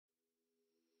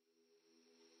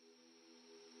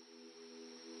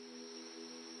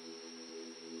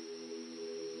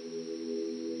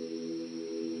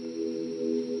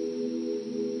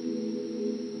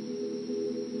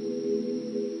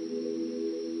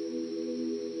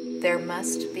There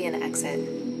must be an exit.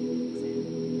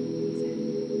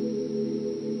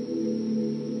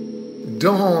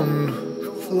 Dawn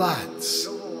flats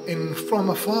in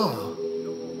from afar,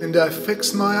 and I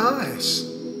fix my eyes,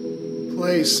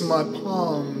 place my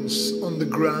palms on the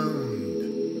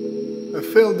ground. I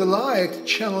feel the light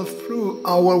channel through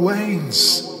our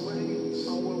veins.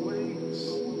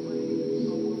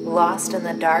 Lost in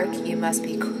the dark, you must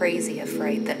be crazy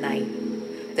afraid the night.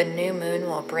 The new moon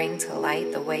will bring to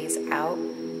light the ways out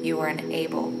you were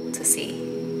unable to see.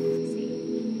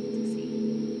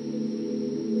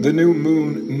 The new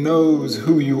moon knows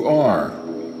who you are.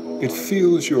 It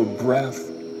feels your breath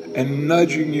and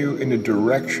nudging you in a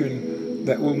direction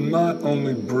that will not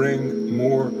only bring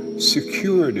more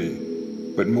security,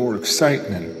 but more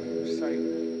excitement.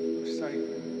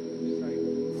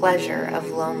 Pleasure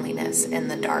of loneliness in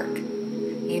the dark.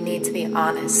 You need to be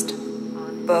honest,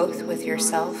 both with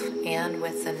yourself and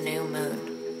with the new moon.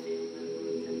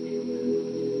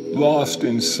 Lost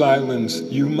in silence,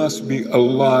 you must be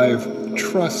alive,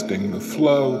 trusting the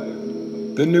flow.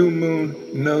 The new moon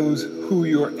knows who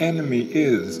your enemy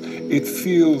is. It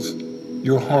feels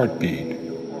your heartbeat.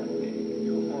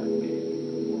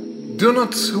 Do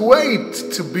not wait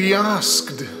to be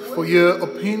asked for your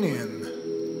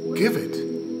opinion. Give it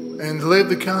and live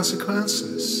the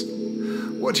consequences.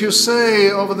 What you say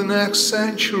over the next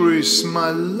centuries, my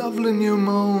lovely new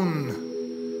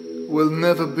moon, will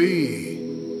never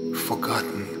be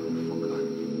forgotten.